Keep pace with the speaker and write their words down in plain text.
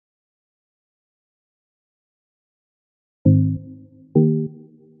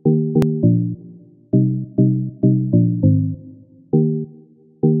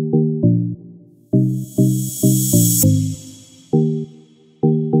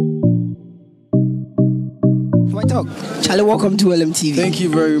Yaw Tog. Charlie, welcome to LMTV. Thank you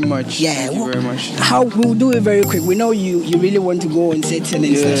very much. Yeah, thank you very much. How we'll do it very quick. We know you really want to go on set and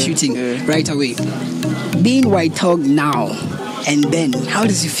then start shooting right away. Being Yaw Tog now and then, how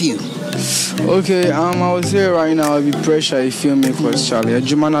does it feel? Okay, I would say right now it'll be pressure. You feel me? Because Charlie, a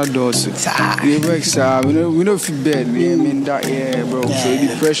Jumana does it. We work, we don't feel bad. I mean that, bro. So it'll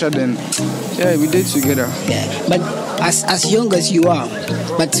be pressure. Then, we did together. Yeah, but as young as you are,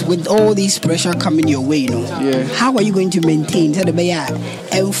 but with all this pressure coming your way, how are you going to maintain?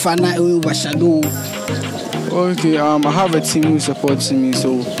 Okay, I have a team who supports me,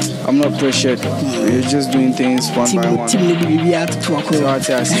 so I'm not pressured. We're just doing things one by one.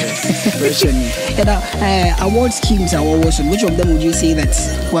 Award schemes are awesome. Which of them would you say that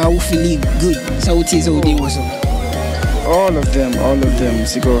well feeling good? So it is all awesome. All of them,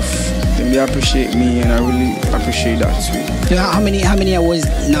 because they appreciate me and I really appreciate that too. So how many awards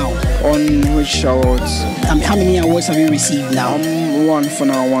now? On which awards? How many awards have you received now? One for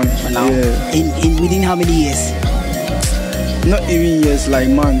now. Yeah. In within how many years? Not even years, like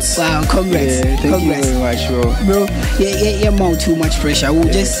months. Wow, congrats. Yeah, thank you very much, bro. Yeah, more too much pressure.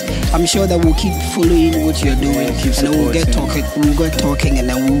 I'm sure that we'll keep following what you're doing, and then we'll get talking, and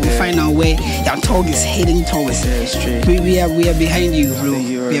then we'll find out where Yaw Tog is heading towards. We are behind you, bro.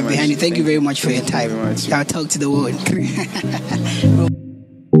 We are behind you. Thank you very much for your time. Yaw Tog to the world.